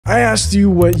I asked you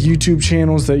what YouTube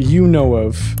channels that you know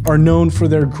of are known for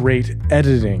their great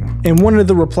editing. And one of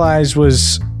the replies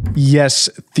was Yes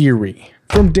Theory.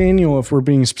 From Daniel, if we're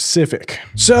being specific.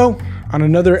 So, on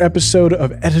another episode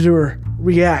of Editor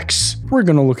Reacts, we're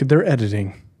gonna look at their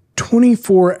editing.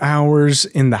 24 hours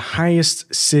in the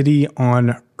highest city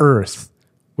on Earth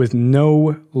with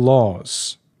no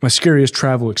laws. My scariest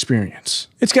travel experience.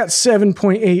 It's got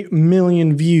 7.8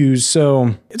 million views,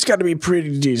 so it's got to be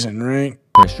pretty decent, right?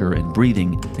 Pressure and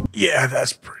breathing. Yeah,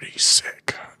 that's pretty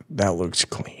sick. That looks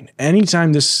clean.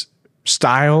 Anytime this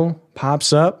style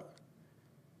pops up,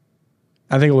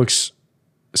 I think it looks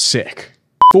sick.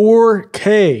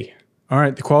 4K. All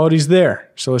right, the quality's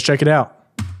there, so let's check it out.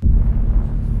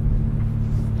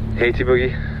 Hey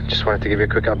T-Boogie, just wanted to give you a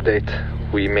quick update.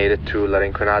 We made it to La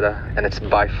Rinconada, and it's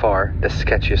by far the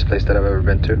sketchiest place that I've ever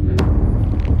been to.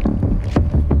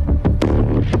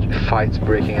 Fights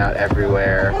breaking out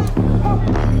everywhere,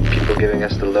 people giving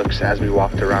us the looks as we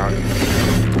walked around.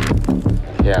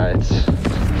 Yeah,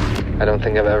 I don't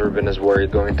think I've ever been as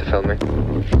worried going into filming.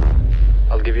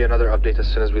 I'll give you another update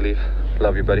as soon as we leave.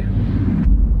 Love you, buddy.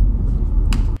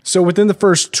 So within the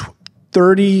first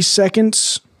 30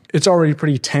 seconds, it's already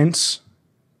pretty tense,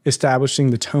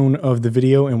 establishing the tone of the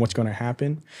video and what's going to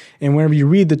happen. And whenever you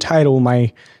read the title,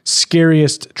 My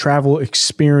Scariest Travel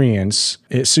Experience,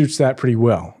 it suits that pretty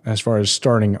well as far as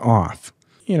starting off.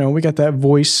 You know, we got that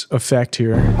voice effect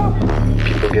here.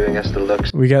 People giving us the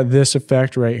looks. We got this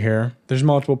effect right here. There's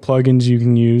multiple plugins you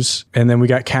can use. And then we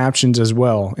got captions as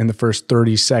well in the first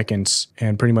 30 seconds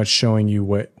and pretty much showing you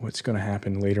what's going to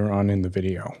happen later on in the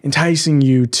video. Enticing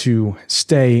you to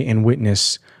stay and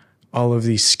witness all of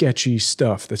the sketchy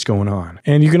stuff that's going on.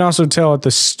 And you can also tell at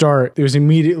the start, there's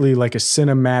immediately like a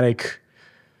cinematic,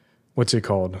 what's it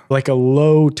called? Like a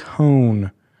low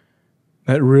tone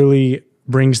that really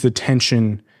brings the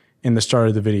tension in the start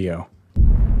of the video.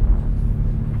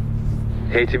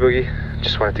 Hey T-Boogie,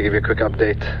 just wanted to give you a quick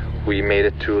update. We made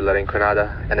it to La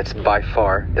Rinconada, and it's by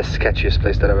far the sketchiest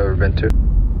place that I've ever been to.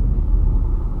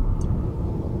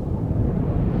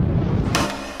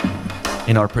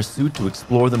 In our pursuit to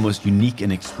explore the most unique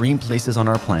and extreme places on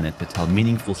our planet to tell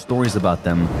meaningful stories about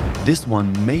them, this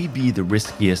one may be the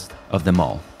riskiest of them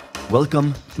all.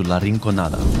 Welcome to La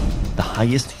Rinconada, the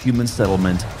highest human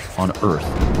settlement on Earth,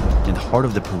 in the heart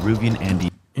of the Peruvian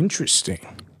Andes. Interesting.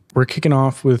 We're kicking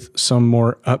off with some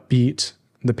more upbeat.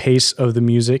 The pace of the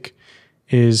music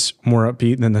is more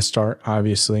upbeat than the start,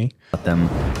 obviously. And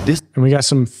we got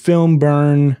some film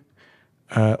burn,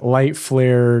 light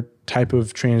flare type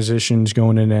of transitions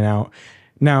going in and out.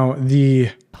 Now, the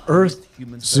Earth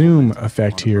zoom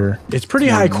effect here, it's pretty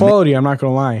high quality, I'm not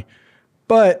gonna lie.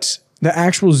 But the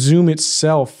actual zoom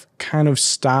itself kind of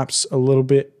stops a little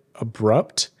bit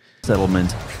abrupt.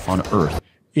 Settlement on Earth.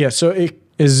 Yeah, so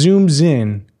it zooms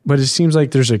in, but it seems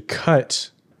like there's a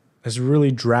cut that's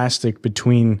really drastic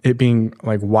between it being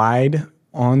like wide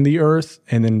on the Earth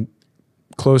and then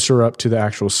closer up to the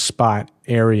actual spot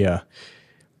area.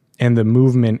 And the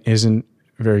movement isn't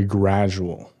very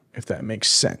gradual, if that makes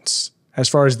sense, as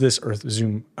far as this Earth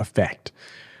zoom effect.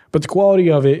 But the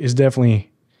quality of it is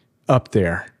definitely up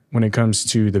there when it comes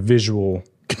to the visual.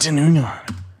 Continuing on.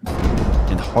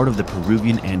 In the heart of the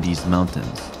Peruvian Andes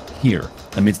Mountains, here,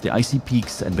 amidst the icy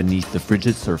peaks and beneath the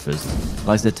frigid surface,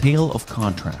 lies a tale of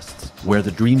contrasts, where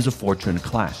the dreams of fortune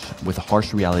clash with the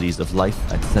harsh realities of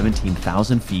life at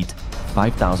 17,000 feet,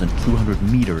 5,200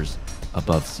 meters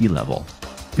above sea level.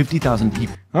 50,000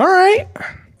 people. All right.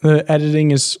 The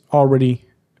editing is already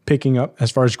picking up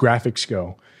as far as graphics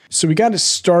go. So we got it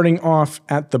starting off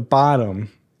at the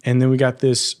bottom, and then we got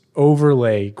this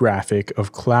overlay graphic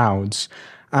of clouds.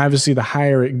 Obviously, the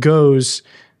higher it goes,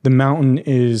 the mountain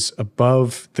is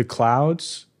above the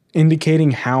clouds,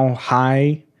 indicating how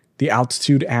high the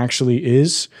altitude actually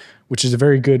is, which is a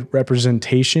very good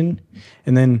representation.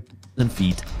 And then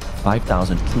feet,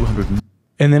 5,200.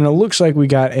 And then it looks like we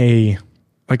got a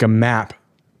map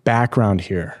background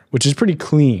here, which is pretty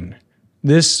clean.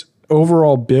 This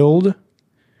overall build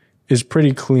is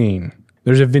pretty clean.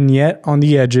 There's a vignette on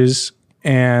the edges,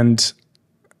 and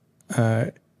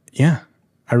yeah,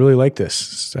 I really like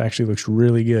this. It actually looks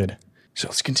really good. So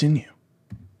let's continue.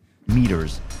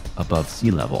 Meters above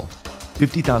sea level.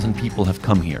 50,000 people have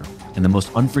come here in the most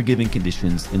unforgiving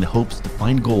conditions in the hopes to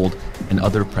find gold and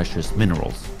other precious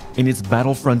minerals. In its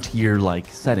battle frontier-like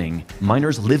setting,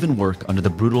 miners live and work under the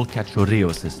brutal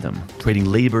cachorreo system, trading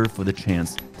labor for the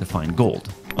chance to find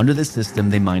gold. Under this system,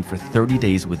 they mine for 30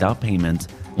 days without payment,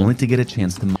 only to get a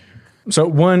chance to mine. So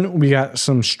one, we got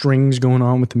some strings going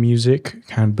on with the music,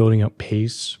 kind of building up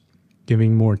pace,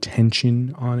 giving more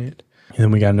tension on it. And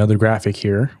then we got another graphic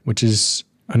here, which is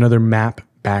another map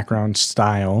background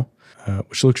style,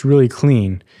 which looks really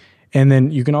clean. And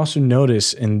then you can also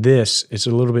notice in this, it's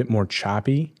a little bit more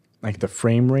choppy, like the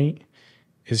frame rate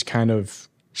is kind of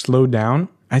slowed down.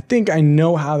 I think I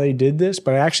know how they did this,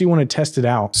 but I actually want to test it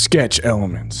out. Sketch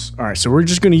elements. All right, so we're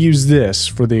just going to use this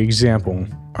for the example.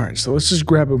 All right, so let's just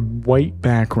grab a white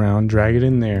background, drag it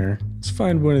in there. Let's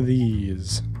find one of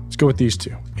these. Let's go with these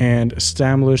two and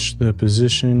establish the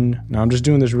position. Now I'm just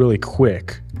doing this really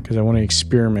quick because I want to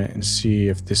experiment and see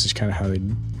if this is kind of how they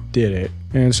did it.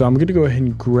 And so I'm going to go ahead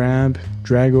and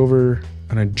drag over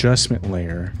an adjustment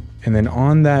layer. And then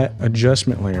on that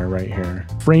adjustment layer right here,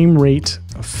 frame rate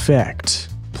effect.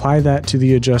 Apply that to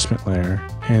the adjustment layer,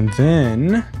 and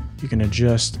then you can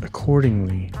adjust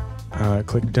accordingly.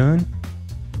 Click done.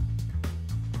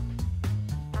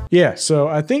 Yeah, so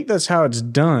I think that's how it's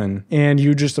done. And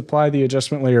you just apply the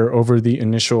adjustment layer over the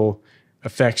initial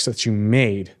effects that you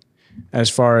made, as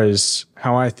far as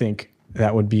how I think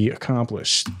that would be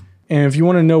accomplished. And if you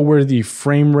want to know where the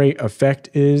frame rate effect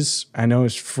is, I know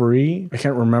it's free. I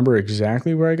can't remember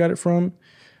exactly where I got it from,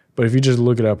 but if you just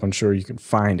look it up, I'm sure you can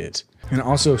find it. And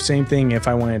also, same thing if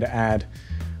I wanted to add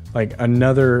like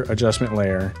another adjustment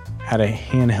layer, add a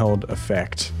handheld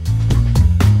effect.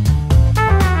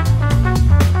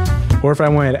 Or if I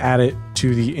wanted to add it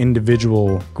to the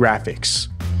individual graphics.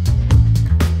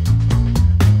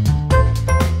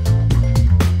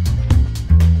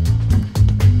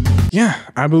 Yeah,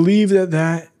 I believe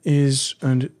that is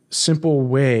a simple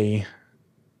way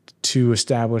to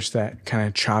establish that kind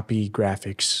of choppy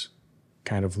graphics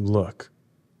kind of look.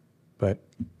 But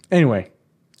anyway,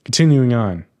 continuing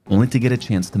on. Only to get a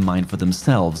chance to mine for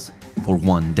themselves for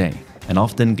one day, and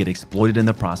often get exploited in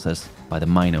the process by the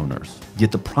mine owners.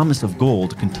 Yet the promise of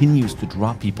gold continues to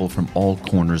draw people from all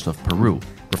corners of Peru,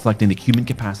 reflecting the human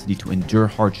capacity to endure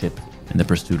hardship in the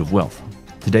pursuit of wealth.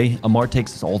 Today, Amar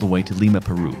takes us all the way to Lima,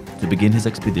 Peru, to begin his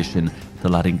expedition to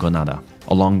La Rinconada,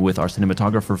 along with our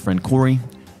cinematographer friend Corey.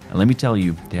 And let me tell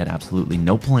you, they had absolutely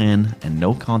no plan and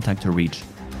no contact to reach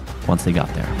once they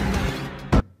got there.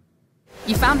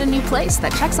 You found a new place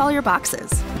that checks all your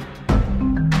boxes.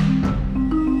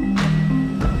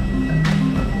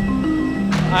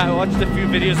 I watched a few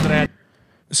videos that I had.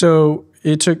 So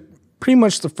it took pretty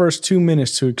much the first 2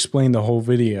 minutes to explain the whole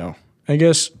video. I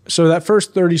guess, so that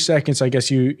first 30 seconds, I guess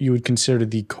you would consider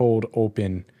the cold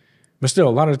open. But still, a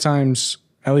lot of times,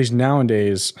 at least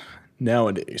nowadays,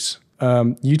 YouTube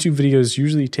videos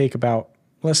usually take about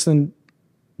less than,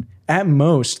 at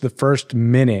most, the first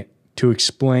minute to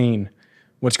explain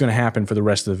what's going to happen for the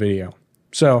rest of the video.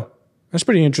 So that's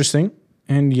pretty interesting.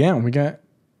 And yeah, we got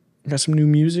some new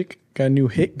music, got a new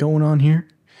hit going on here,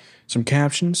 some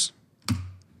captions.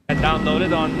 I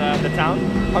downloaded on the town,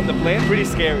 on the plane. Pretty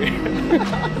scary.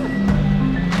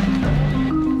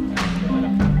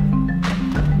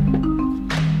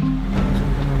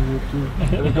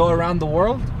 We go around the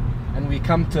world and we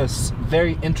come to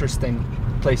very interesting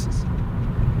places.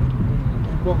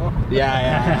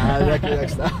 Yeah.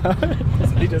 Next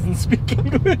time. He doesn't speak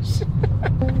English.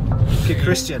 Okay,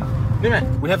 Christian.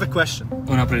 Dime, we have a question.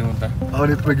 Una pregunta.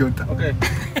 Una pregunta. Okay.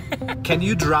 Can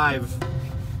you drive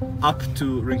up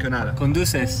to Rinconada?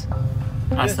 Conduces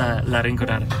hasta La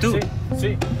Rinconada. Tú.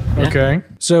 Sí. Okay.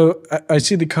 So I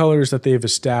see the colors that they've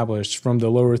established from the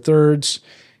lower thirds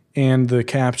and the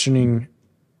captioning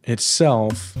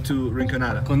itself. To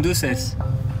Rinconada. Conduces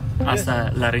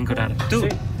hasta La Rinconada. Tú.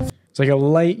 It's like a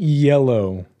light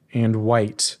yellow and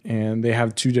white, and they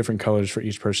have two different colors for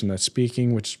each person that's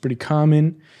speaking, which is pretty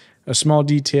common. A small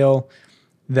detail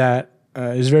that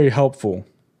is very helpful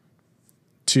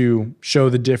to show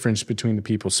the difference between the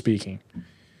people speaking.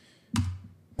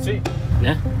 Sí.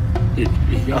 Yeah.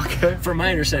 Okay. From my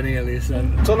understanding at least.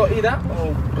 ¿Solo ida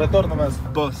o retorno más?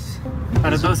 Both.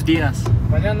 Para 2 días.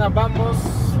 Mañana vamos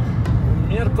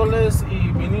miércoles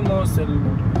y vinimos el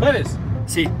jueves.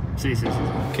 Sí.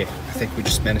 Okay, I think we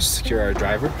just managed to secure our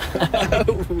driver,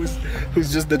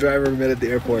 who's just the driver we met at the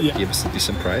airport. Yeah. Give us a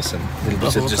decent price, and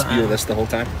it'll just be with us the whole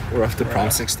time. We're off to a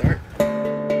promising start.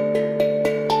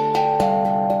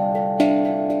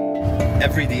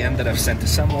 Every DM that I've sent to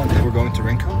someone that we're going to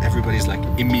Rincon, everybody's like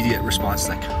immediate response,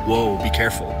 like, "Whoa, be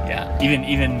careful." Yeah. Even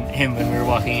him when we were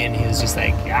walking in, he was just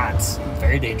like, "Yeah, it's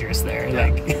very dangerous there." Yeah.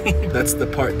 Like That's the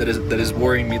part that is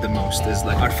worrying me the most, is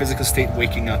like our physical state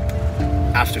waking up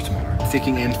after tomorrow.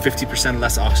 Taking in 50%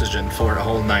 less oxygen for a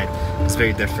whole night is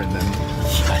very different than...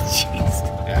 jeez.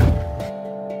 Yeah.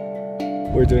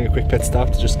 We're doing a quick pit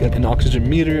stop to just get an oxygen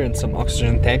meter and some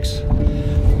oxygen tanks.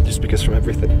 Just because from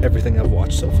everything I've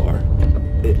watched so far,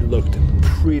 it looked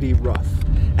pretty rough.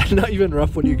 And not even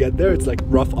rough when you get there. It's like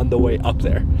rough on the way up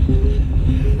there.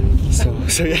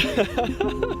 So yeah.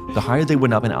 The higher they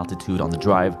went up in altitude on the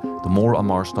drive, the more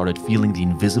Ammar started feeling the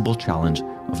invisible challenge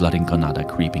of La Rinconada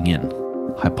creeping in.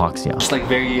 Hypoxia. Just like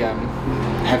very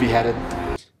heavy-headed.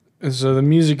 And so the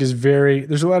music is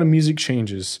there's a lot of music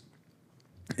changes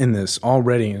in this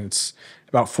already, and it's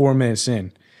about 4 minutes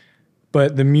in.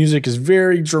 But the music is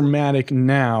very dramatic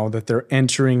now that they're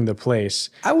entering the place.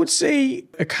 I would say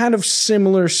a kind of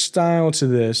similar style to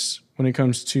this when it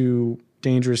comes to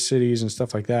Dangerous Cities and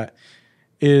stuff like that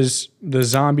is the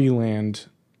Zombieland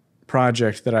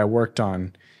project that I worked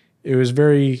on. It was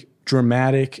very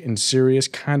dramatic and serious,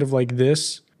 kind of like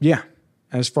this. Yeah,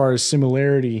 as far as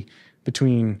similarity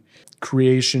between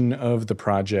creation of the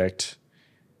project,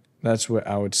 that's what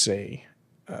I would say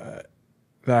that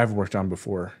I've worked on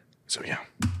before. So yeah.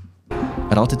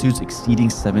 At altitudes exceeding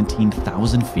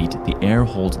 17,000 feet, the air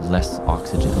holds less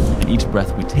oxygen, and each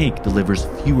breath we take delivers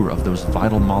fewer of those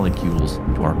vital molecules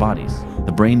to our bodies.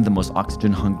 The brain, the most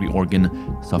oxygen-hungry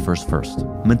organ, suffers first.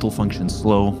 Mental functions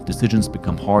slow, decisions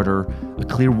become harder, a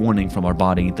clear warning from our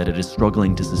body that it is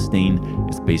struggling to sustain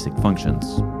its basic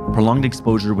functions. Prolonged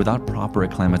exposure without proper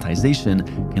acclimatization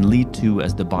can lead to,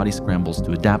 as the body scrambles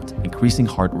to adapt, increasing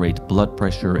heart rate, blood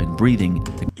pressure, and breathing.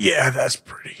 Yeah, that's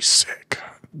pretty sick.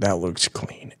 That looks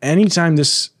clean. Anytime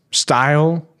this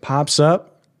style pops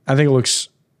up, I think it looks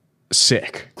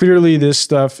sick. Clearly, this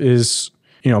stuff is,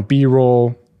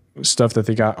 B-roll stuff that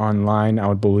they got online, I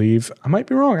would believe. I might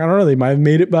be wrong. I don't know. They might have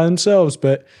made it by themselves,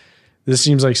 but this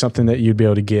seems like something that you'd be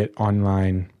able to get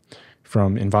online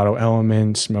from Envato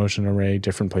Elements, Motion Array,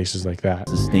 different places like that.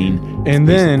 Sustain and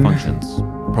then functions.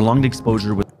 Prolonged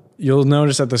exposure with. You'll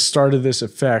notice at the start of this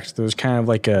effect, there's kind of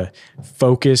like a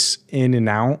focus in and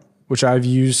out, which I've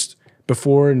used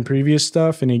before in previous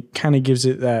stuff, and it kind of gives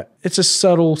it that, it's a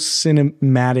subtle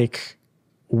cinematic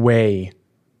way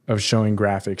of showing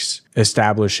graphics,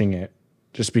 establishing it,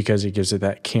 just because it gives it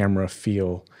that camera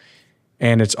feel.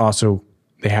 And it's also,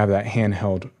 they have that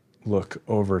handheld look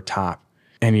over top.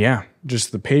 And yeah,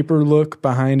 just the paper look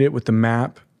behind it with the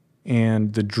map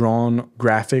and the drawn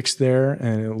graphics there,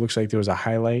 and it looks like there was a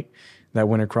highlight that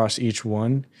went across each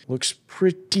one. Looks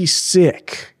pretty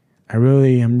sick. I'm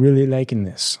really liking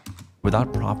this.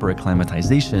 Without proper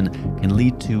acclimatization can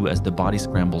lead to, as the body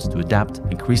scrambles to adapt,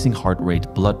 increasing heart rate,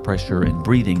 blood pressure, and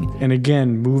breathing. And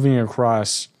again, moving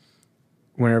across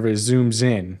whenever it zooms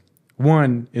in.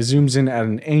 One, it zooms in at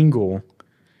an angle,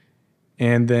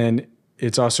 and then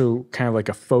it's also kind of like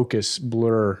a focus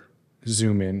blur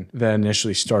zoom in that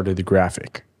initially started the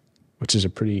graphic, which is a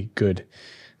pretty good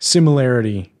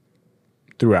similarity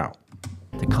throughout.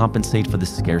 To compensate for the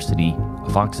scarcity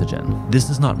of oxygen. This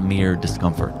is not mere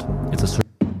discomfort. It's a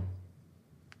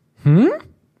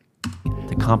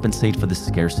to compensate for the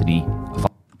scarcity of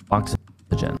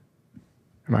oxygen.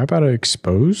 Am I about to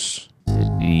expose?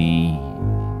 The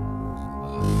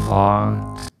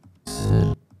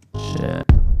oxygen.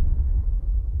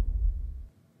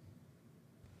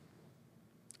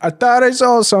 I thought I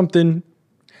saw something.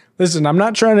 Listen, I'm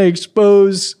not trying to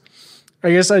expose.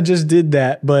 I guess I just did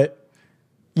that, but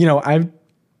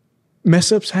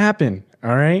mess ups happen,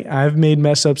 all right? I've made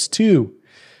mess ups too.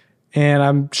 And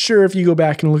I'm sure if you go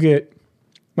back and look at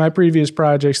my previous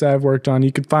projects that I've worked on,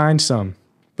 you could find some.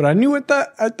 But I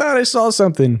thought I saw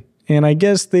something. And I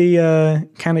guess they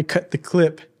kind of cut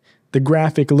the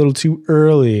graphic a little too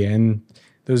early, and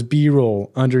those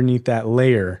B-roll underneath that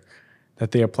layer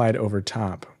that they applied over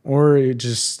top. Or it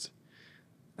just,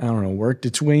 I don't know, worked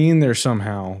its way in there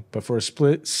somehow. But for a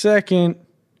split second,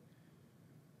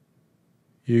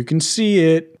 you can see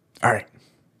it. All right.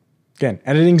 Again,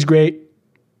 editing's great.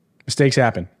 Mistakes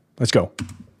happen. Let's go.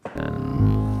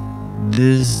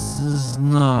 This is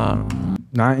not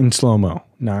in slow-mo.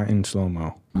 Not in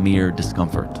slow-mo. Mere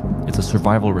discomfort. It's a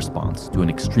survival response to an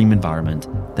extreme environment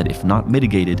that, if not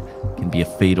mitigated, can be a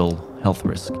fatal health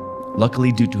risk.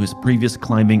 Luckily, due to his previous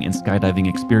climbing and skydiving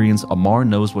experience, Ammar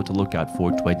knows what to look out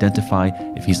for to identify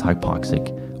if he's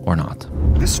hypoxic or not.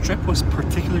 This trip was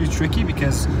particularly tricky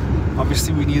because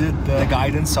obviously we needed the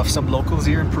guidance of some locals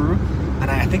here in Peru, and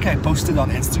I think I posted on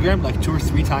Instagram like 2 or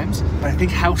 3 times, but I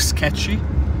think how sketchy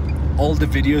all the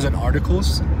videos and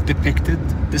articles depicted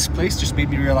this place just made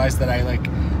me realize that I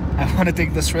want to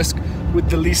take this risk with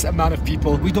the least amount of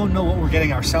people. We don't know what we're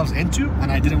getting ourselves into, and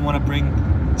I didn't want to bring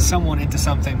someone into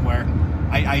something where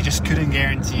I just couldn't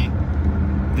guarantee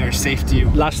their safety.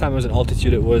 Last time I was in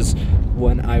altitude, it was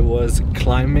when I was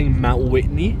climbing Mount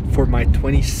Whitney for my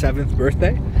 27th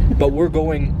birthday, but we're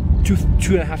going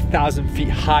 2,500 feet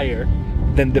higher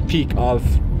than the peak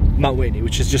of Mount Whitney,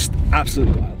 which is just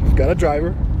absolutely wild. We've got a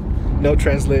driver, no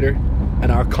translator,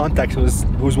 and our contact who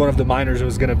was one of the miners who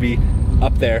was gonna be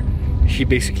up there, he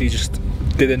basically just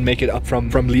didn't make it up from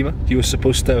Lima. He was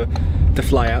supposed to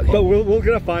fly out, but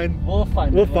we'll find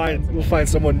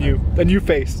someone new, a new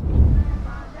face.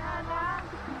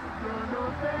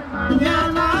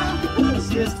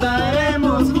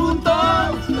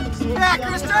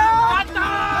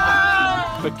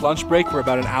 Quick lunch break. We're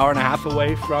about an hour and a half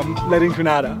away from La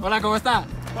Rinconada. Hola, ¿cómo está?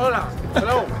 Hola.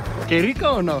 Hello. ¿Qué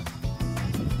rico o no?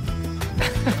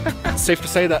 It's safe to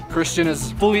say that Christian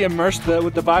is fully immersed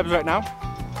with the vibes right now.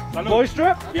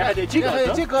 Moisture? Yeah, de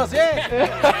chicos,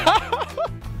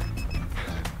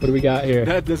 What do we got here?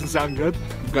 That doesn't sound good.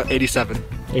 We've got 87.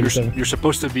 87. You're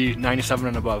supposed to be 97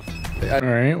 and above. All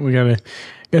right, we got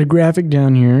a graphic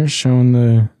down here showing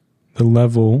the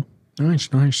level.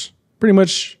 Nice. Pretty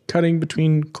much cutting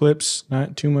between clips,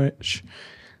 not too much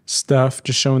stuff,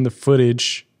 just showing the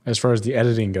footage as far as the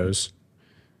editing goes.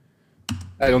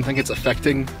 I don't think it's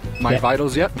affecting my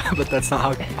vitals yet, but that's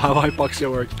not how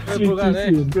hypoxia works.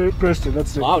 Christian,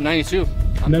 that's it. Wow, 92.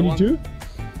 92?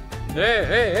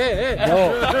 Hey.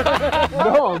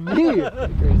 No, me.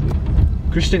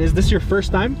 Christian, is this your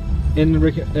first time in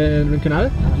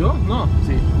Rinconada? Yo? No.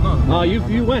 Sí. No. Oh,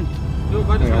 you went. Yo,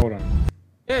 varios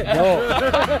Yeah,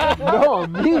 veces. hold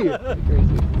on. No, me.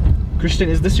 Christian,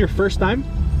 is this your first time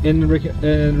in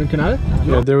Rinconada?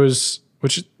 Yeah, there was,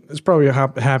 which it's probably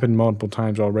happened multiple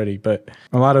times already, but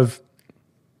a lot of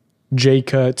J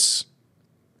cuts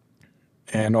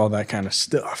and all that kind of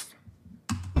stuff.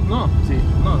 No. Sí.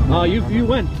 No. Oh, you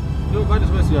went. Yo, varias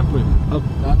veces ya fui. Oh,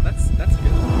 that's good.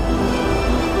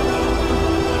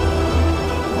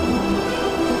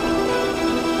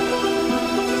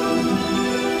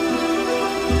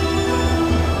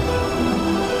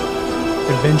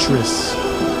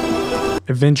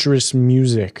 Adventurous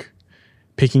music,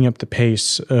 picking up the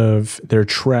pace of their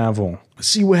travel. Let's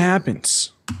see what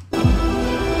happens. The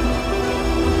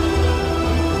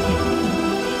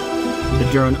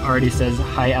drone already says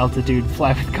high altitude,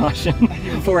 fly with caution.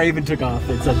 Before I even took off,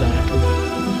 it said that.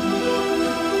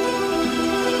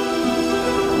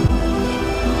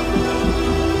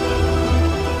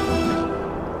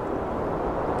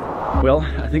 Well,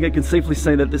 I think I can safely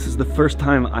say that this is the first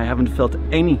time I haven't felt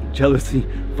any jealousy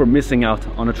for missing out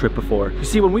on a trip before. You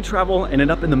see, when we travel and end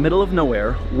up in the middle of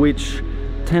nowhere, which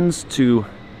tends to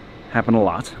happen a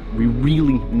lot, we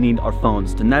really need our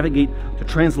phones to navigate, to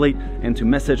translate, and to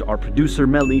message our producer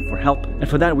Melly for help. And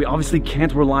for that, we obviously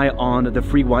can't rely on the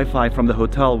free Wi-Fi from the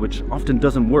hotel, which often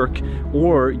doesn't work,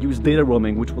 or use data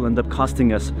roaming, which will end up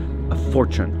costing us a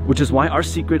fortune. Which is why our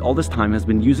secret all this time has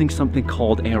been using something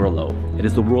called Airalo. It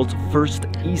is the world's first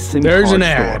eSIM There's card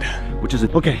an store, ad. which is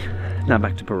okay. Now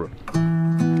back to Peru.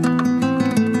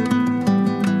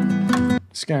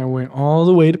 This guy went all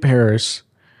the way to Paris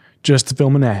just to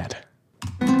film an ad.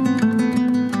 The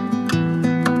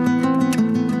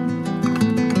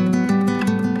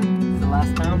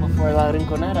last town before La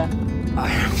Rinconada.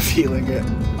 I am feeling it.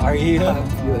 Are you?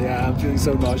 I'm feeling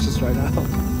so nauseous right now.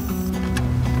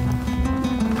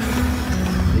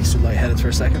 Makes you lightheaded for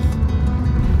a second.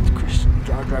 Christian,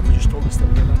 our driver just told us that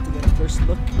we're about to get a first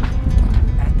look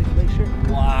at the glacier.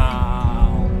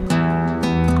 Wow.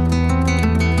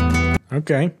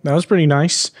 Okay, that was pretty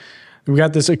nice. We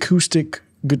got this acoustic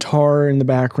guitar in the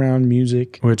background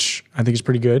music, which I think is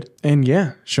pretty good. And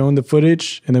yeah, showing the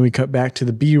footage, and then we cut back to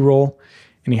the B-roll,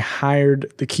 and he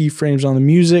hired the keyframes on the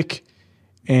music,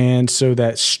 and so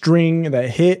that string that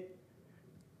hit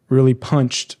really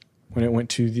punched when it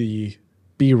went to the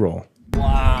B-roll.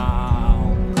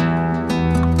 Wow.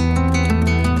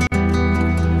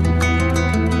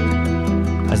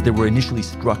 As they were initially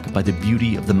struck by the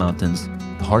beauty of the mountains,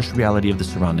 the harsh reality of the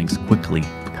surroundings quickly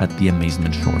cut the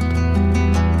amazement short.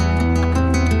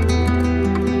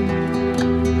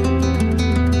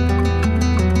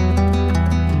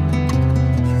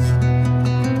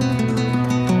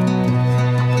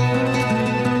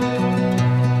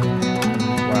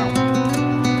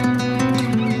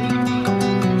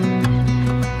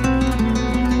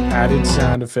 Added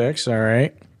sound effects, all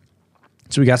right.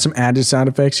 So we got some added sound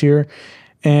effects here.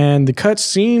 And the cuts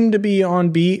seem to be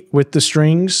on beat with the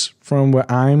strings from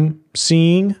what I'm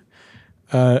seeing.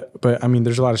 But I mean,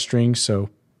 there's a lot of strings, so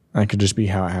that could just be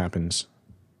how it happens.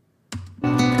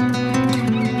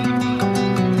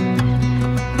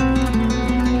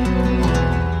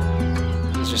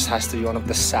 This just has to be one of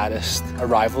the saddest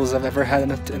arrivals I've ever had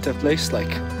into a place.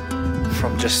 Like,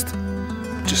 from just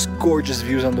gorgeous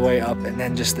views on the way up, and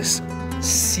then just this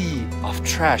sea of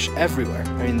trash everywhere.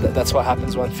 I mean, that's what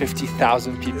happens when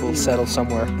 50,000 people settle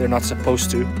somewhere they're not supposed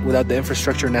to, without the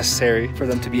infrastructure necessary for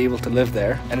them to be able to live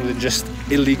there, and with just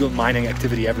illegal mining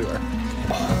activity everywhere.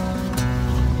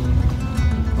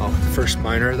 Oh, the first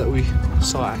miner that we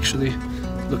saw actually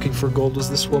looking for gold was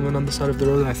this woman on the side of the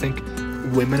road, and I think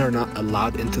women are not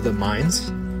allowed into the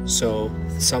mines. So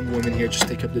some women here just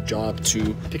take up the job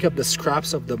to pick up the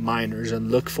scraps of the miners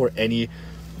and look for any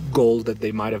gold that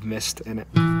they might have missed in it.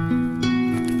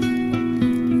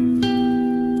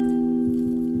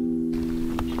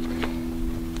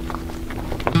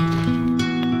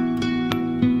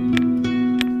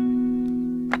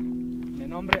 Mi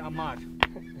nombre es Amar.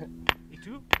 ¿Y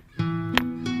tú?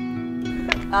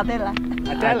 Adela.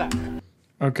 Adela.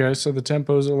 Okay, so the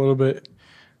tempo is a little bit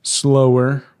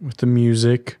slower with the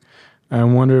music. I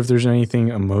wonder if there's anything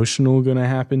emotional going to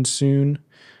happen soon.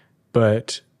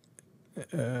 But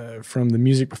from the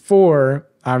music before,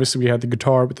 obviously we had the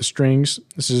guitar with the strings.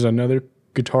 This is another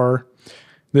guitar.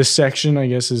 This section, I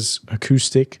guess, is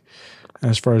acoustic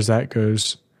as far as that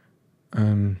goes.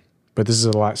 But this is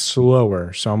a lot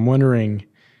slower. So I'm wondering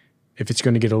if it's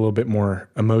going to get a little bit more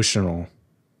emotional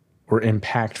or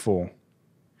impactful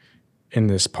in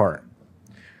this part.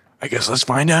 I guess let's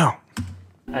find out.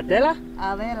 ¿Adela?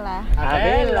 Adela.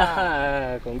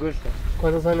 Adela, con gusto.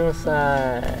 ¿Cuántos años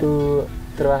tú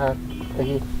trabajas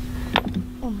aquí?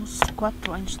 Unos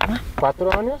 4 años, ¿no?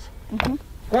 4 años?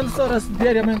 ¿Cuántas horas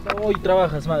diariamente hoy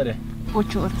trabajas, madre?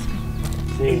 8 horas.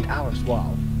 Sí. 8 hours,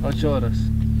 wow. 8 horas.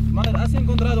 Madre, ¿has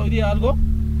encontrado hoy día algo?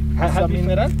 ¿Esa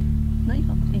mineral? No he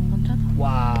encontrado.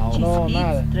 Wow. No, Chispitos,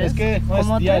 nada. 3, Es que no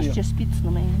como es diario. 3 chispitos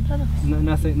no me he encontrado.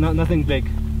 Nothing big.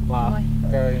 Wow. Ay.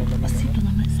 Así tú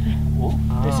no me ves.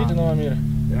 Besito no, mira.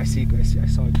 I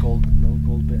saw a little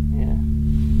gold bit. Yeah.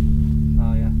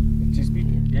 Oh yeah.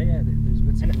 Chispito. Yeah, there's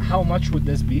bits. And how much would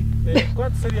this be?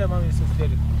 ¿Cuánto sería, mami, ese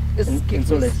diario? Es que en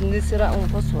soles. será un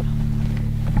fósforo.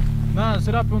 Nada,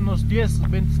 será por unos 10,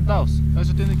 20 centavos.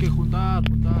 Eso tiene que juntar.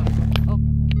 Oh.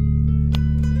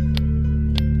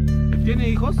 ¿Tiene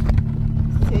hijos?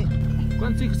 Sí.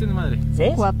 ¿Cuántos hijos tiene madre?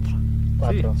 6? 4.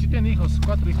 4. Sí tiene hijos,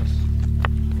 4 hijos.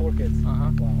 4 kids.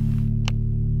 Ajá. Wow.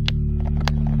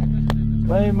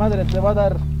 Ay, madre, te va a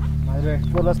dar Madre.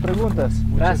 por las preguntas.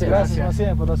 Gracias. Gracias, más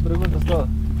bien, por las preguntas, todo.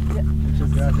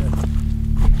 Muchas gracias.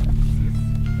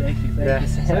 Thank you.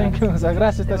 Gracias. Thank you. O sea,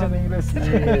 gracias está en inglés.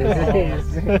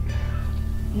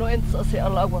 No entras hacia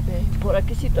el agua, ve. Por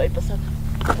aquí sí te hay pasado.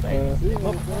 Por ahí.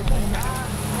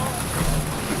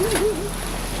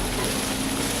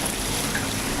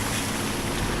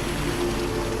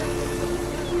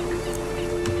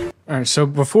 All right, so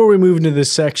before we move into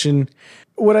this section,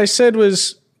 what I said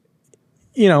was,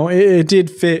 you know, it did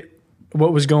fit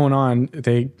what was going on.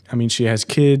 She has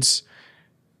kids.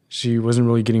 She wasn't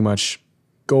really getting much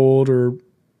gold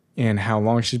and how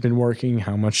long she's been working,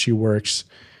 how much she works.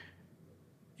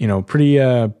 You know, pretty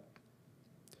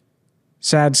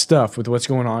sad stuff with what's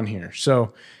going on here.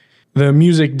 So the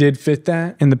music did fit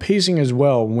that, and the pacing as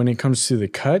well. When it comes to the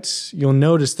cuts, you'll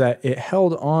notice that it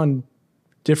held on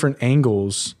different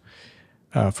angles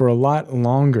for a lot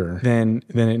longer than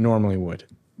it normally would.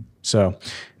 So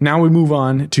now we move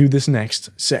on to this next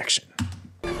section.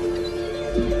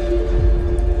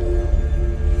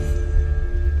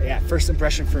 Yeah, first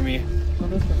impression for me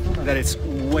that it's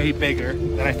way bigger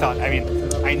than I thought. I mean,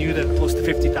 I knew that close to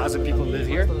 50,000 people live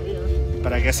here,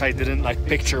 but I guess I didn't like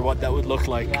picture what that would look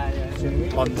like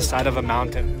on the side of a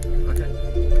mountain.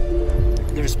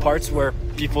 There's parts where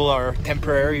people are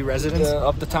temporary residents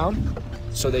of the town.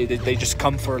 So they just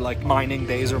come for like mining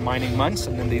days or mining months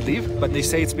and then they leave. But they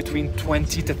say it's between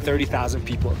 20 to 30,000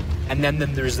 people. And then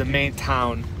there's the main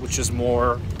town, which is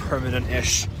more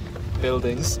permanent-ish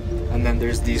buildings. And then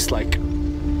there's these like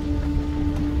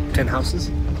tin houses.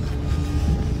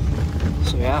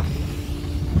 So yeah.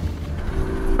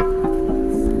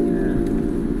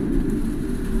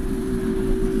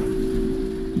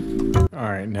 All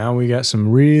right, now we got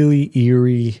some really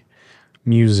eerie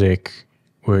music,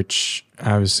 which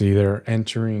obviously they're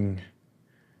entering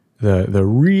the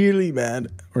really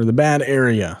bad or the bad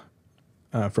area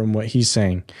from what he's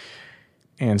saying.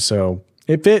 And so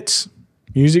it fits.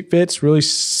 Music fits, really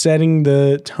setting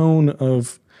the tone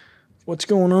of what's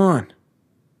going on.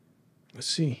 Let's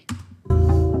see.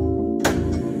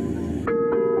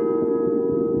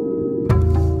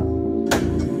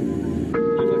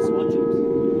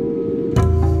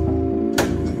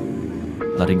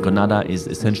 La Rinconada is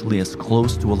essentially as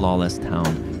close to a lawless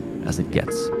town as it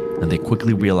gets, and they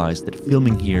quickly realized that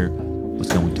filming here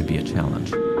was going to be a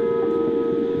challenge.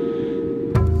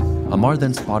 Amar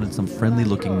then spotted some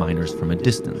friendly-looking miners from a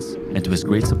distance, and to his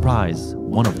great surprise,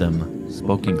 one of them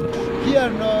spoke English. Here,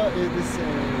 no, it is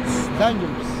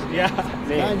dangerous. Yeah.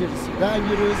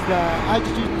 Dangerous. The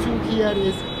attitude too here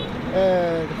is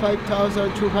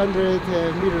 5,200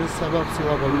 meters above sea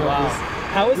level. No, Wow. it's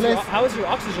How is your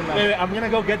oxygen level? Wait, I'm gonna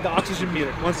go get the oxygen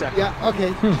meter. 1 sec. Yeah,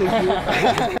 okay, thank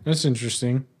you. That's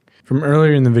interesting. From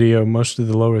earlier in the video, most of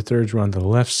the lower thirds were on the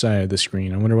left side of the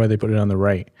screen. I wonder why they put it on the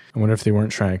right. I wonder if they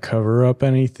weren't trying to cover up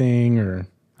anything, or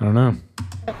I don't know.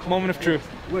 Moment of truth.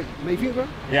 Wait, my finger?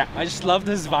 Yeah, I just loved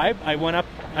his vibe. I went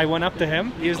up to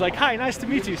him. He was like, "Hi, nice to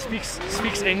meet you."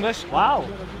 Speaks English. Wow,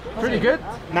 pretty good.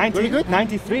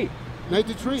 93.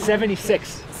 93.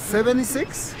 76.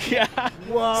 76? Yeah.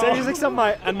 Wow. 76 and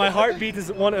my heartbeat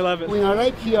is 111. When I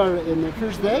arrived here in the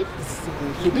first day, it's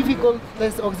difficult,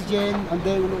 less oxygen, and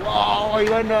then wow, I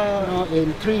wanna.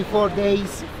 In 3-4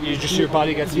 days, Your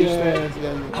body gets used to it.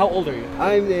 Yeah. How old are you?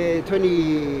 I'm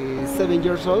 27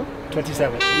 years old.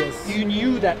 27. Yes. You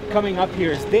knew that coming up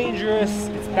here is dangerous.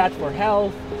 It's bad for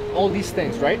health. All these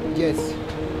things, right? Yes.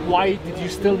 Why did you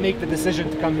still make the decision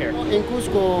to come here? In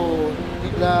Cusco,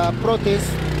 the protest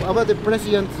about the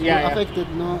president Yeah. affected,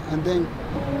 no, and then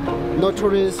no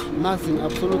tourists, nothing,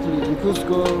 absolutely. In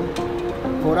Cusco,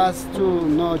 for us too,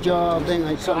 no job. Then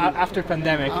I So come. after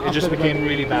pandemic, it After just became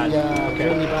really bad. Yeah, Okay.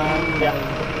 really bad. Yeah.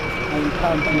 And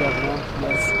come here, no?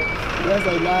 Yes. Yes,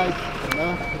 I like, no?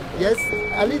 Yes,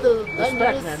 a little Respect,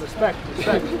 dangerous. man. Respect.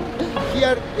 Respect.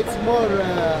 Here, it's more.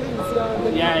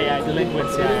 Yeah.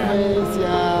 Delinquents. Yeah.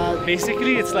 Yeah.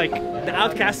 Basically, it's like the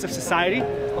outcasts of society.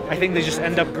 I think they just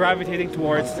end up gravitating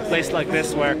towards a place like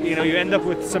this, where you end up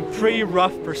with some pretty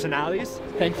rough personalities.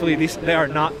 Thankfully, they are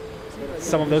not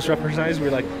some of those rough personalities.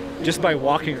 We're like, just by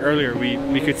walking earlier, we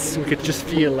could just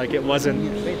feel like it wasn't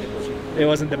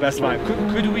the best vibe.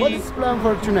 Could we? What's the plan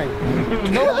for tonight?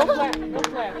 No plan.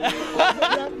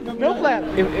 No plan.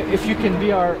 If you can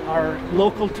be our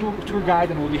local tour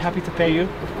guide, and we'll be happy to pay you. Of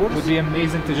course. It would be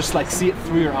amazing to just like see it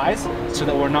through your eyes, so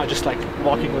that we're not just like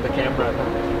walking with a camera.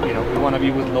 We want to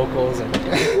be with locals,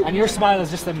 and your smile is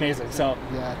just amazing. So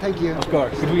Yeah, thank you. of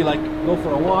course, could we like go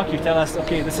for a walk? You tell us,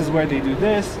 okay, this is where they do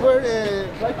this. We're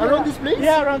around this place?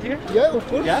 Yeah, around here. Yeah, of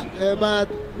course. Yeah. But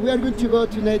we are going to go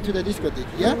tonight to the discotheque.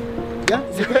 Yeah? Yeah?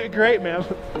 Is it okay? Great, man.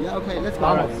 Yeah, okay, let's go.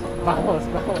 All right. Vamos.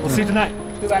 We'll see you tonight.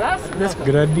 Let's go.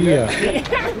 Good idea.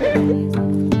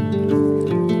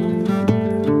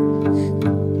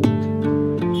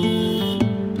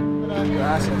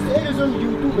 Ellos son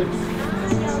youtubers.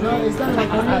 No, están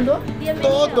recomiendo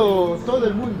todo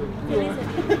el mundo.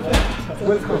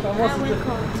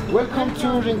 Welcome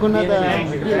to Rinconada.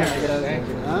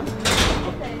 Huh?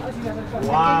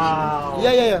 Wow.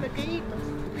 Yeah.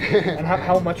 And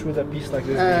how much would a piece like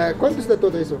this be? ¿Cuánto está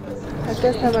todo eso? Acá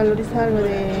está valorizado algo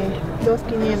de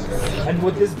 2,500. And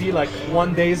would this be like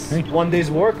one day's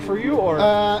work for you, or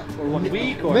 1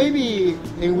 week, or Maybe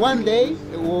in 1 day,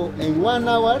 or in 1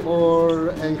 hour,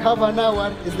 or in half an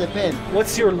hour, it depends.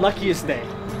 what's your luckiest day,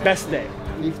 best day?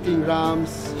 15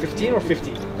 grams, 15 or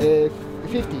 50? 50.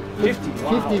 50.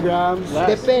 Wow. 50 grams.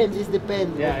 Less.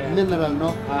 Depends. Yeah. Mineral,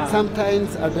 no?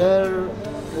 Sometimes are there,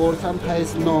 or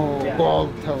sometimes no. Yeah.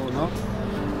 Gold, no?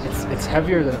 It's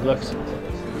heavier than it looks.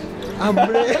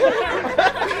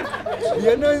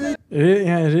 You know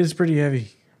It is pretty heavy.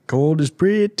 Gold is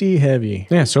pretty heavy.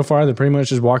 Yeah, so far they're pretty much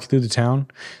just walking through the town.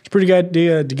 It's a pretty good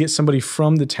idea to get somebody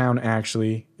from the town,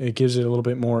 actually. It gives it a little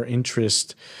bit more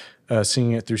interest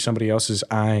seeing it through somebody else's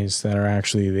eyes that are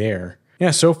actually there.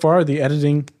 Yeah, so far the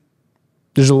editing,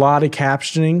 there's a lot of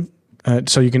captioning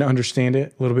so you can understand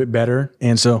it a little bit better.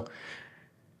 And so,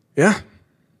 yeah,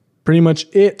 pretty much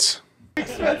it.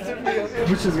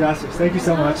 Muchas gracias. Thank you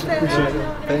so much. Appreciate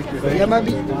it. Thank you. Yeah,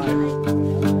 maybe.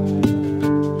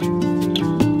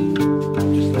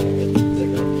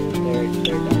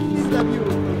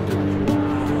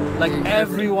 Like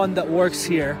everyone that works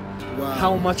here, Wow.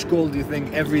 how much gold do you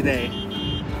think every day?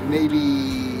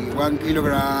 Maybe 1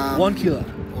 kilogram. 1 kilo.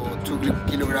 Or 2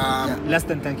 kilogram. Less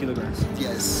than 10 kilograms.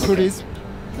 Yes. Tourists,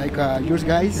 like yours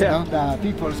guys, Yeah. the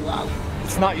people, wow.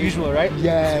 It's not usual, right?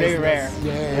 Yes. It's very rare.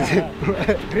 Yes.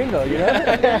 Gringo, you know?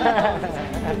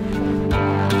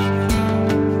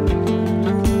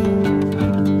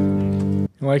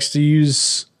 He likes to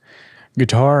use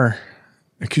guitar,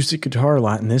 acoustic guitar a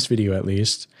lot in this video, at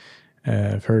least.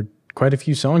 I've heard quite a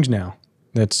few songs now.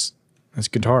 That's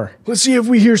guitar. Let's see if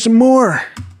we hear some more.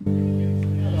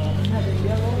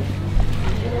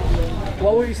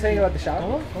 What were you saying about the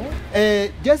shower?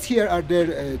 Just here are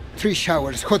there 3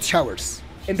 showers, hot showers.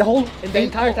 In the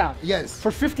entire town? Yes.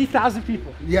 For 50,000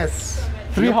 people? Yes.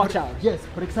 3 No, hot showers? Yes.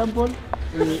 For example,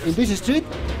 in this street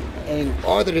and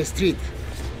other street,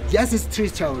 just 3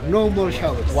 showers, no more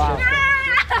showers. Wow.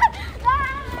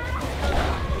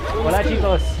 Hola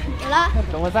chicos. Hola.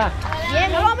 ¿Cómo están? Bien.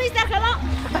 Hello, mister. Hello.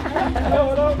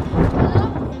 Hello.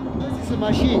 a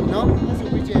machine, no?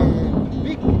 Which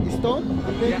big stone.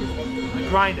 And then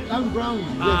Grind it. Ground.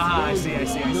 Yes,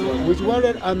 I see. With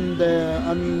water and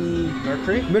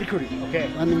Mercury? mercury.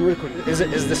 Okay. And mercury. Is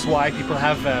this why people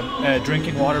have a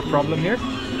drinking water problem here?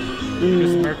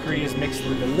 Because mercury is mixed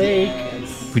with the lake.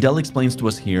 Fidel explains to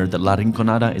us here that La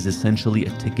Rinconada is essentially a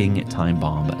ticking time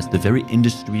bomb, as the very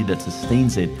industry that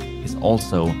sustains it is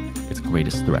also its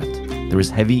greatest threat. There is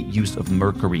heavy use of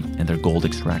mercury in their gold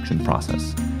extraction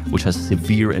process, which has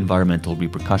severe environmental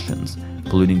repercussions,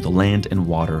 polluting the land and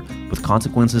water with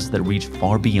consequences that reach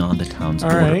far beyond the town's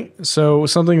border. All right. So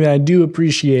something that I do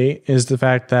appreciate is the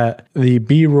fact that the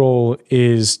B-roll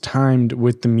is timed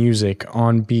with the music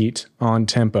on beat, on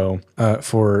tempo,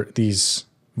 for these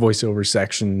voiceover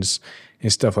sections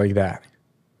and stuff like that.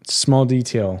 It's a small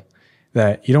detail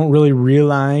that you don't really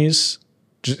realize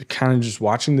just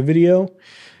watching the video,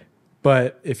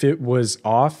 but if it was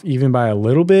off even by a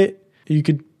little bit, you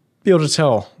could be able to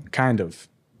tell, kind of.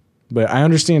 But I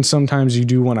understand sometimes you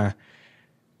do want to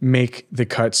make the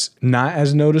cuts not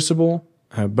as noticeable,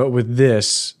 but with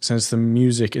this, since the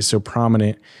music is so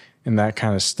prominent and that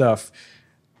kind of stuff,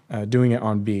 doing it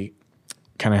on beat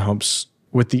kind of helps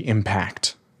with the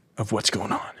impact of what's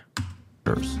going on.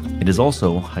 It is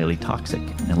also highly toxic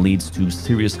and leads to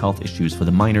serious health issues for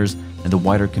the miners and the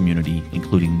wider community,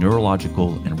 including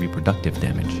neurological and reproductive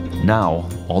damage. Now,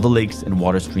 all the lakes and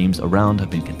water streams around have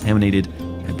been contaminated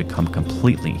and become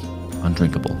completely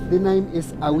undrinkable. The name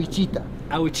is Awichita.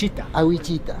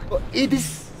 Awichita. It is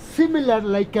similar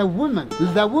like a woman.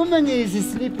 The woman is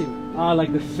sleeping.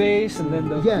 Like the face and then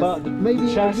the yes, maybe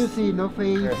the chest. You see no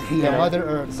face. Yeah. Mother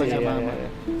Earth.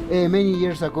 Many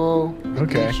years ago, the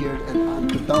glacier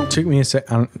and the down. Took me a sec.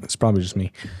 It's probably just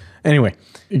me. Anyway,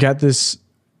 you got this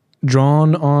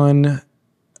drawn on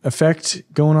effect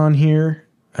going on here,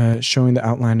 showing the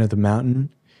outline of the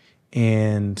mountain,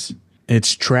 and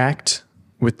it's tracked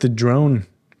with the drone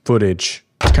footage.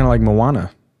 It's kind of like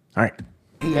Moana. All right.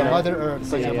 Mother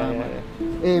Earth.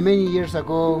 Many years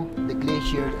ago, the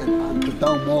glacier and the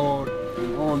down more,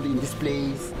 all in this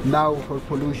place. Now for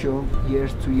pollution,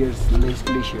 years to years, less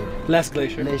glacier. Less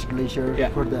glacier. Less glacier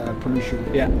for the pollution.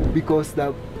 Yeah. Because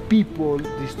the people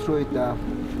destroyed the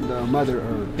Mother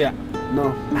Earth. Yeah.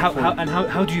 No.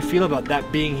 How do you feel about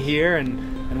that, being here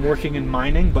and working in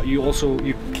mining, but you also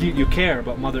you care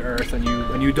about Mother Earth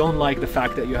and you don't like the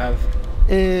fact that you have.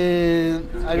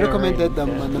 I recommended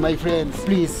my friends,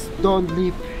 please don't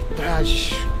leave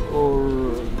trash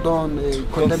or don't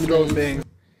contaminate things.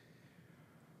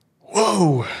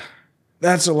 Whoa,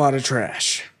 that's a lot of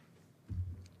trash.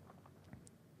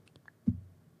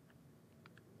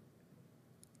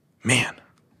 Man.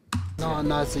 No,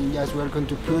 nothing. Yes, we're going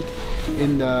to put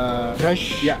in the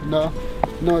trash. Yeah.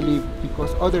 No leave,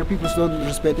 because other people don't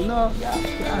respect it. No,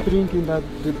 drinking the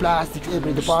plastics,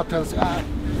 the bottles.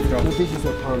 No, this is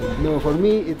a problem. No, for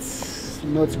me it's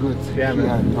not good. Yeah,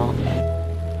 man. No.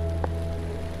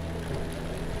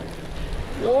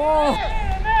 Whoa!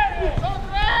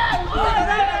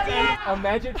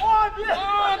 Imagine.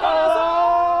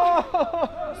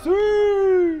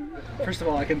 First of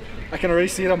all, I can already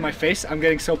see it on my face. I'm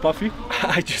getting so puffy.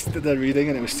 I just did that reading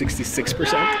and it was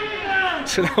 66%.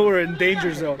 So now we're in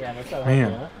danger zone. Yeah, that's not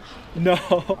Man. Huh? No.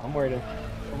 I'm worried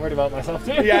about myself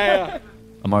too. Yeah.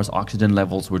 Amar's oxygen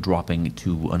levels were dropping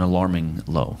to an alarming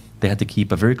low. They had to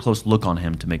keep a very close look on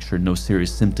him to make sure no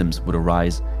serious symptoms would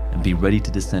arise and be ready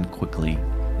to descend quickly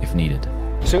if needed.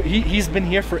 So he's been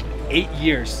here for 8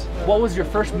 years. What was your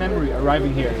first memory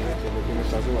arriving here?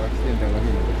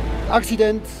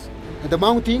 Accident, the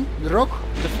mountain, the rock.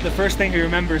 The first thing he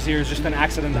remembers here is just an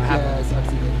accident that happened. Yes,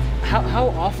 accident. How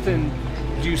often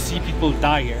do you see people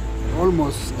die here?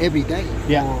 Almost every day.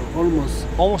 Yeah. Or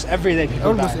almost every day people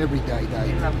almost die. every day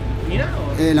die.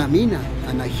 Mina? La mina,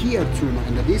 and I hear too,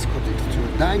 in the discotheque, it's too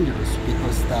dangerous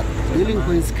because that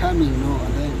delinquents coming,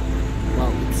 and then,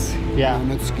 wow, it's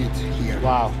not good here.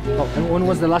 Wow. Oh, and when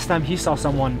was the last time he saw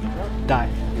someone die?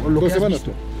 2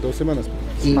 semanas.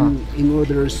 In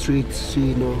other streets,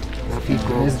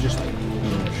 Trafico. It's just.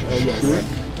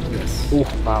 Yes. Oh,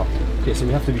 wow. Okay, so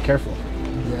we have to be careful.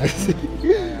 Yes.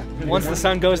 Once the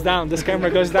sun goes down, this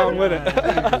camera goes down with it.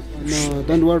 No,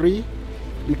 don't worry,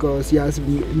 because yes,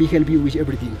 we help you with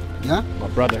everything. Yeah? My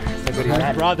brother.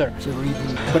 My brother. So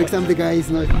everything. For example, the guy is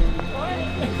not.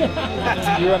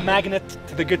 You're a magnet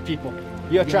to the good people.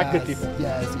 You attract good people.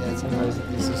 Yes.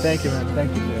 Thank you, man.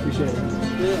 Thank you. Appreciate it.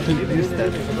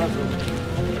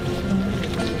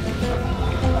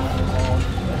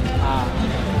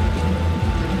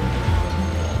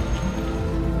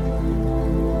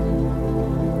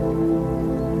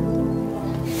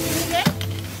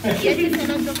 Y este es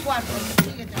el otro cuarto.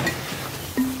 Síguete.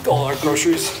 all our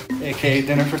groceries, aka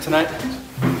dinner for tonight.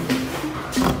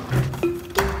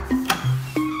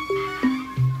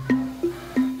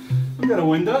 We got a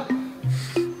window.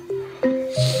 Got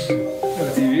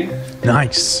a TV.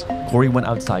 Nice. Corey went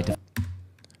outside to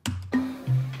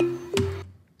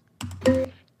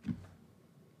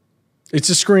It's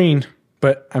a screen,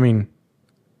 but I mean,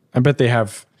 I bet they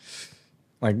have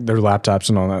like their laptops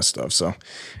and all that stuff. So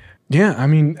yeah, I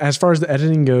mean, as far as the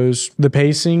editing goes, the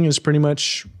pacing is pretty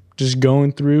much just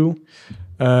going through.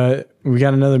 We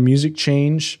got another music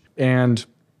change, and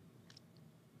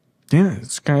yeah,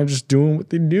 it's kind of just doing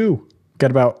what they do.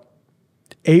 Got about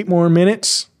 8 more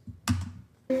minutes.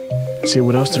 See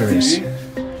what else there is.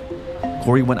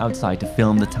 Corey went outside to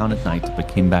film the town at night, but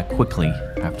came back quickly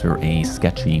after a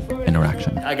sketchy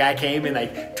interaction. A guy came and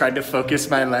like tried to focus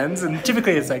my lens, and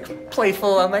typically it's like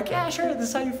playful. I'm like, yeah, sure, this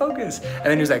is how you focus. And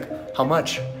then he was like, how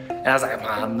much? And I was like,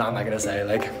 I'm not gonna say.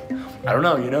 Like, I don't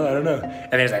know, you know, I don't know.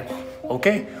 And he was like,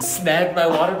 okay. Snagged my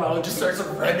water bottle, just starts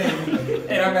running.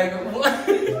 And I'm like, what?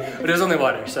 But it was only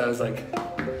water, so I was like,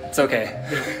 it's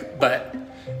okay. But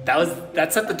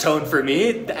that set the tone for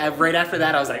me. Right after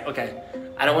that, I was like, okay,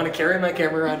 I don't want to carry my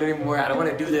camera around anymore. I don't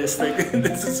want to do this. Like,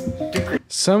 this is too crazy.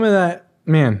 Some of that,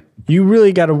 man, you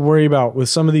really got to worry about with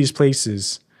some of these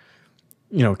places,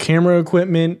 you know, camera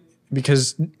equipment,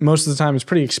 because most of the time it's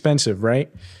pretty expensive,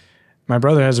 right? My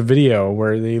brother has a video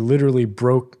where they literally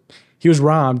he was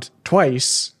robbed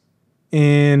twice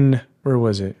in, where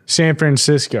was it? San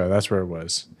Francisco, that's where it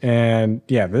was. And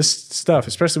yeah, this stuff,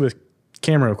 especially with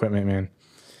camera equipment, man,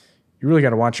 you really got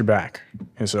to watch your back.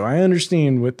 And so I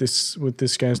understand what this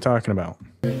guy's talking about.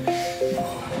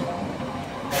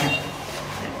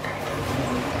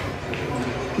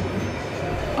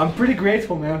 I'm pretty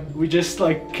grateful, man. We just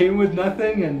like came with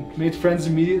nothing and made friends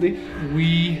immediately.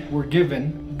 We were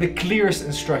given the clearest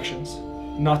instructions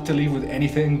not to leave with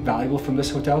anything valuable from this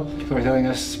hotel. People were telling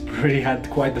us Pretty had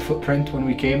quite the footprint when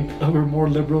we came. We were more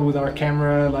liberal with our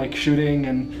camera, like shooting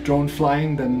and drone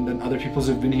flying than other people's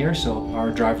have been here. So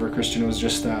our driver, Christian, was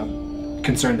just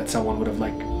concerned that someone would have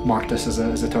like marked us as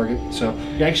a target. So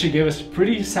he actually gave us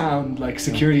pretty sound like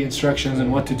security instructions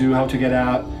on what to do, how to get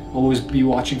out. Always be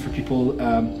watching for people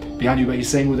behind you, but he's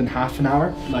saying within half an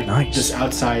hour, like nice. This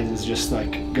outside is just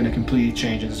like gonna completely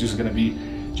change. It's just gonna be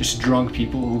just drunk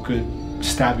people who could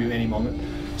stab you any moment.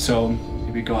 So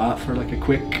maybe go out for like a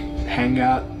quick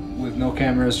hangout with no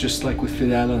cameras, just like with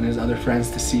Fidel and his other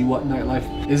friends to see what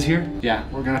nightlife is here. Yeah,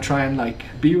 we're gonna try and like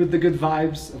be with the good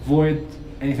vibes, avoid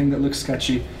anything that looks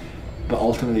sketchy, but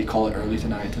ultimately call it early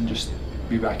tonight and just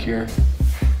be back here.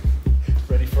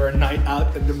 Ready for a night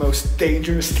out in the most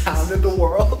dangerous town in the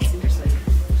world.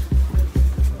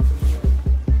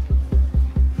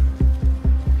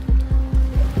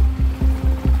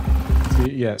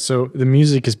 Yeah, so the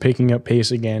music is picking up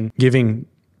pace again, giving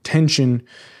tension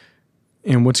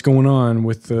in what's going on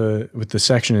with the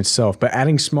section itself, but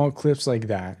adding small clips like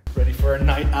that. Ready for a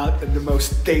night out in the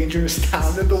most dangerous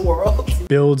town in the world.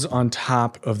 Builds on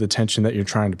top of the tension that you're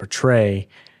trying to portray,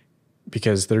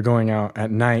 because they're going out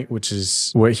at night, which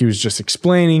is what he was just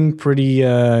explaining, pretty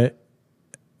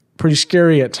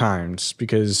scary at times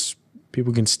because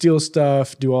people can steal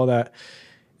stuff, do all that.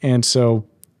 And so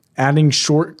adding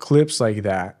short clips like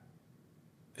that,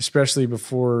 especially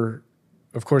before,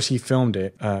 of course he filmed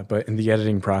it, but in the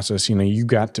editing process, you know, you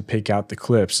got to pick out the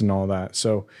clips and all that.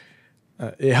 So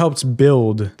it helps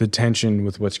build the tension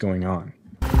with what's going on.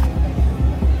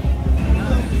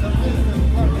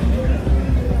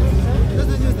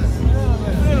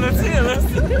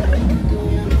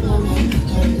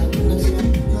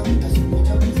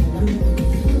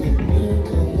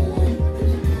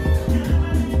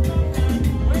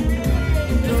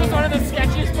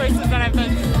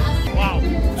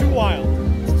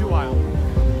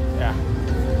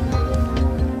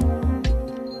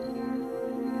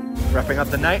 Wrapping up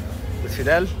the night with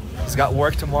Fidel. He's got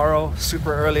work tomorrow,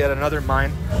 super early at another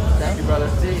mine. Thank you, brother.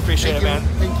 Appreciate it, man.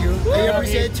 Thank you. I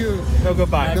appreciate you. No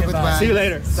goodbye. No goodbye. See you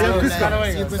later. See you. See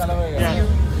you.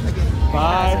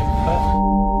 Bye.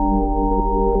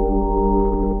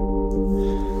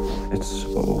 It's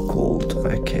so cold,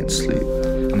 I can't sleep.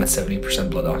 I'm at 70%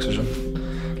 blood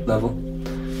oxygen level,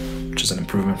 which is an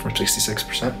improvement from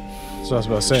 66%. So I was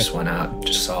about to say. Just went out,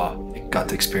 just saw, got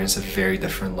to experience a very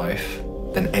different life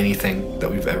than anything that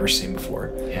we've ever seen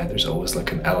before. Yeah, there's always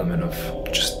like an element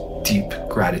of just deep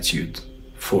gratitude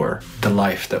for the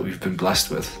life that we've been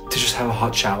blessed with. To just have a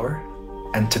hot shower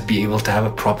and to be able to have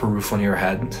a proper roof on your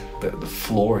head. The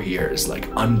floor here is like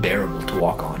unbearable to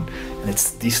walk on. And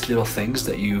it's these little things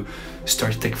that you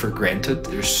start to take for granted.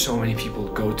 There's so many people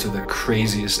who go to the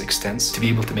craziest extents to be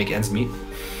able to make ends meet.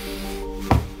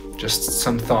 just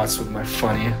some thoughts with my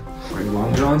funny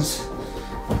long johns,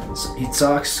 some heat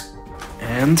socks,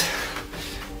 and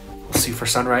we'll see for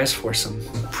sunrise for some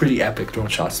pretty epic drone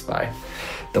shots by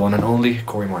the one and only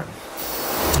Corey Martin.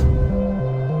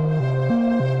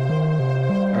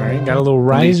 All right, got a little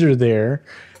riser there,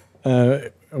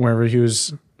 wherever he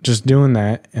was just doing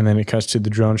that, and then it cuts to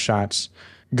the drone shots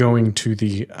going to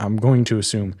the, I'm going to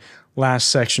assume, last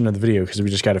section of the video because we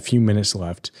just got a few minutes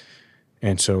left.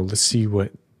 And so let's see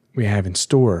what we have in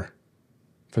store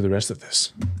for the rest of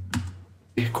this.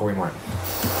 Corey Martin.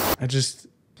 I just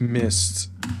missed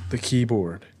the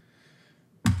keyboard.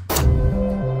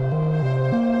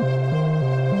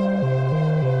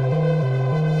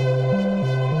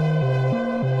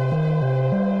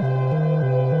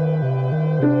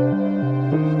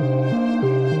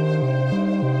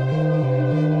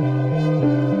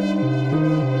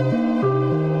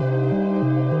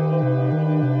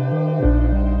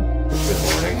 Good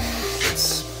morning.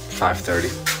 It's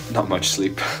 5:30. Not much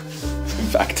sleep. In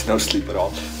fact, no sleep at all.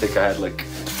 I think I had like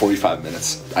 45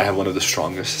 minutes. I have one of the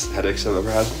strongest headaches I've ever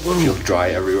had. I feel dry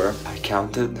everywhere. I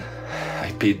counted.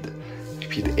 I peed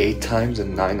 8 times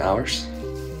in 9 hours,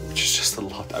 which is just a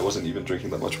lot. I wasn't even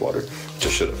drinking that much water, which I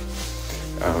should have.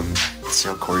 Let's see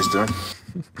how Corey's doing.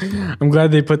 I'm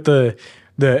glad they put the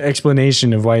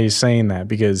explanation of why he's saying that,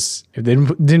 because if they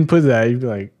didn't put that, you'd be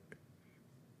like,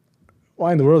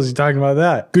 why in the world is he talking about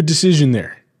that? Good decision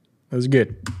there. That was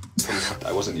good.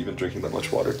 I wasn't even drinking that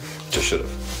much water, which I should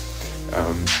have.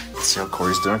 Let's see how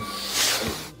Corey's doing.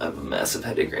 I have a massive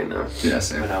headache right now.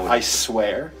 Yes, I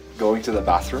swear, going to the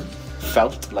bathroom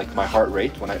felt like my heart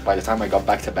rate by the time I got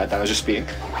back to bed and I was just peeing,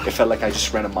 it felt like I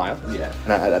just ran a mile. Yeah.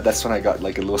 And that's when I got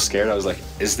like a little scared. I was like,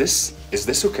 is this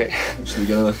okay? Should we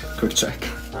get a quick check?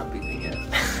 Not beeping yet.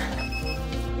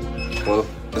 Well,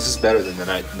 this is better than the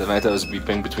night. The night I was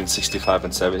beeping between 65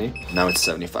 and 70. Now it's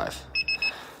 75.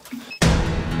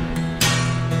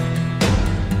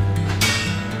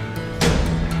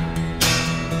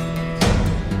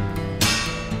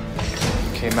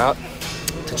 Came out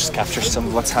to just capture some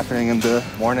of what's happening in the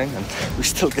morning, and we're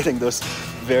still getting those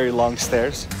very long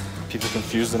stares. People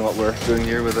confused in what we're doing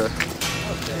here with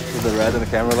the red and the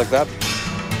camera like that.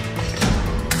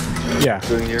 Yeah,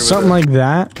 something like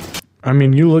that. I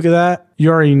mean, you look at that,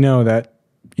 you already know that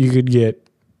you could get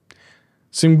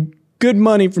some good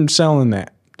money from selling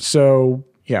that. So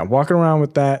yeah, walking around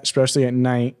with that, especially at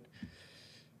night,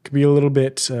 could be a little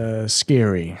bit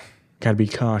scary. Gotta be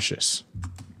cautious.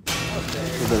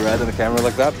 With the red and the camera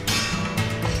like that.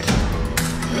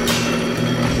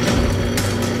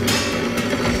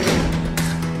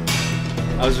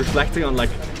 I was reflecting on like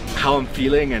how I'm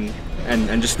feeling and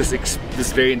just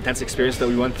this very intense experience that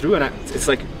we went through, and it's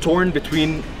like torn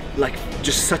between like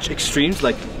just such extremes,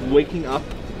 like waking up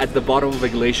at the bottom of a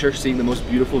glacier, seeing the most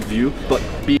beautiful view, but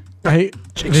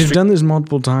they've done this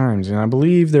multiple times, and I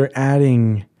believe they're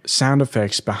adding sound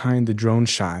effects behind the drone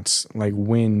shots, like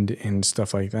wind and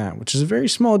stuff like that, which is a very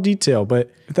small detail, but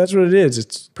if that's what it is,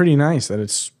 it's pretty nice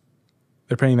that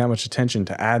they're paying that much attention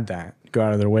to add that, go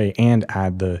out of their way and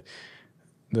add the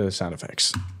sound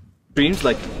effects. Dreams,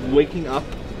 like waking up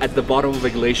at the bottom of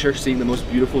a glacier, seeing the most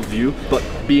beautiful view, but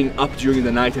being up during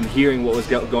the night and hearing what was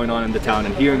going on in the town,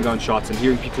 and hearing gunshots, and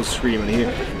hearing people scream, and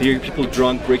hearing people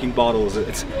drunk breaking bottles.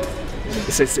 It's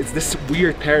this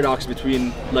weird paradox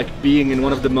between like being in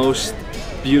one of the most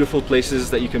beautiful places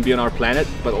that you can be on our planet,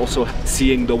 but also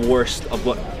seeing the worst of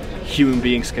what human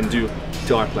beings can do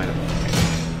to our planet.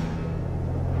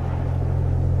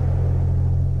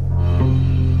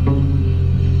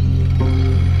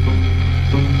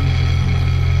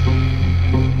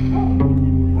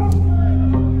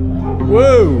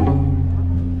 Whoa!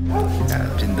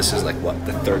 And this is like what,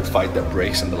 the third fight that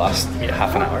breaks in the last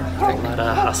half an hour? A lot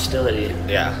of hostility.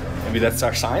 Yeah, maybe that's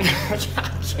our sign.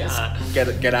 Yeah.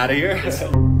 Get out of here.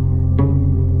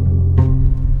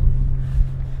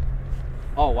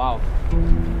 Oh wow.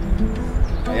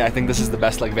 Yeah, I think this is the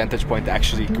best like vantage point to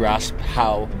actually grasp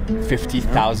how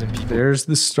 50,000 people. There's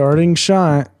the starting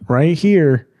shot right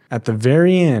here at the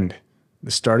very end.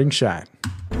 The starting shot.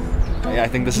 Yeah, I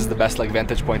think this is the best like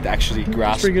vantage point to actually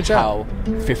grasp how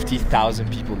 50,000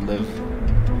 people live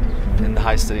in the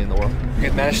highest city in the world. We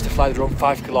had managed to fly the drone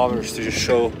 5 kilometers to just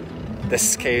show the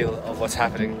scale of what's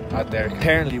happening out there.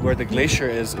 Apparently where the glacier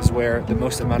is where the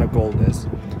most amount of gold is.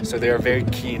 So they are very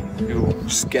keen to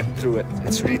just get through it.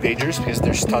 It's really dangerous because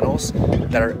there's tunnels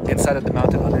that are inside of the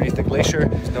mountain underneath the glacier.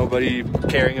 There's nobody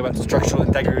caring about the structural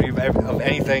integrity of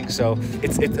anything. So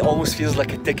it almost feels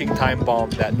like a ticking time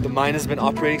bomb that the mine has been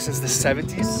operating since the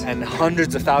 70s, and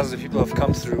hundreds of thousands of people have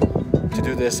come through to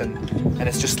do this, and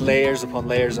it's just layers upon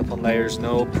layers upon layers,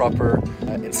 no proper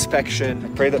inspection. I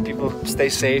pray that people stay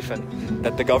safe and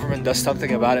that the government does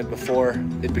something about it before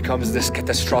it becomes this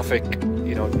catastrophic,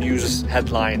 you know, news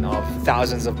headline of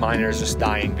thousands of miners just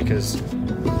dying because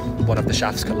one of the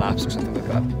shafts collapsed or something like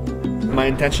that. My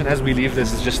intention as we leave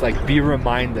this is just like be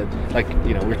reminded, like,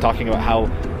 you know, we're talking about how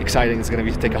exciting it's going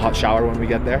to be to take a hot shower when we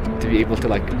get there, to be able to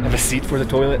like have a seat for the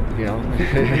toilet, you know,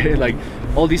 like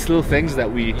all these little things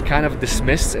that we kind of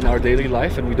dismiss in our daily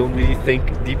life and we don't really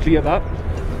think deeply about.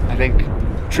 I think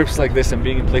trips like this and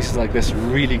being in places like this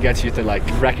really gets you to like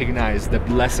recognize the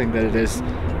blessing that it is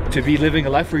to be living a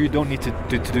life where you don't need to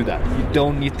do that. You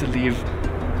don't need to leave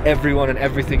everyone and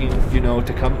everything you know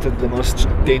to come to the most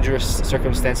dangerous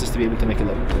circumstances to be able to make a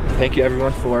living. Thank you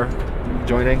everyone for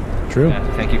joining. True.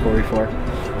 Thank you Corey for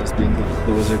just being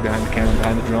the wizard behind the camera,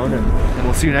 behind the drone, and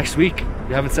we'll see you next week.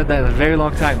 We haven't said that in a very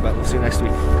long time, but we'll see you next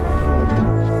week.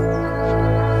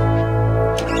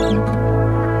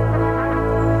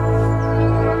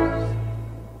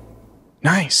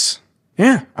 Nice.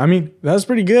 Yeah, I mean, that was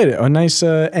pretty good. A nice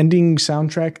ending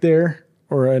soundtrack there,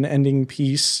 or an ending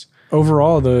piece.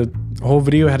 Overall, the whole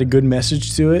video had a good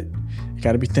message to it. You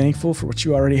gotta be thankful for what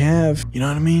you already have. You know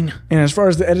what I mean? And as far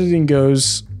as the editing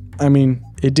goes, I mean,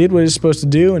 it did what it's supposed to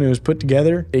do and it was put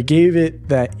together. It gave it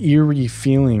that eerie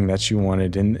feeling that you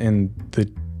wanted and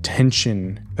the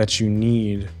tension that you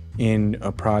need in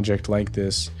a project like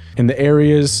this. In the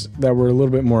areas that were a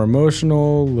little bit more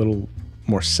emotional, a little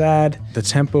more sad, the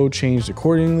tempo changed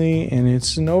accordingly, and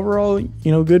it's an overall,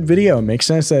 you know, good video. It makes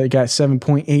sense that it got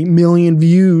 7.8 million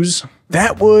views.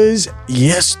 That was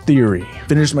Yes Theory.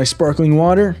 Finished my sparkling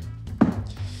water.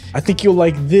 I think you'll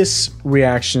like this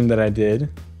reaction that I did.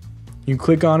 You can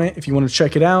click on it if you want to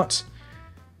check it out.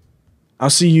 I'll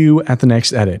see you at the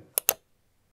next edit.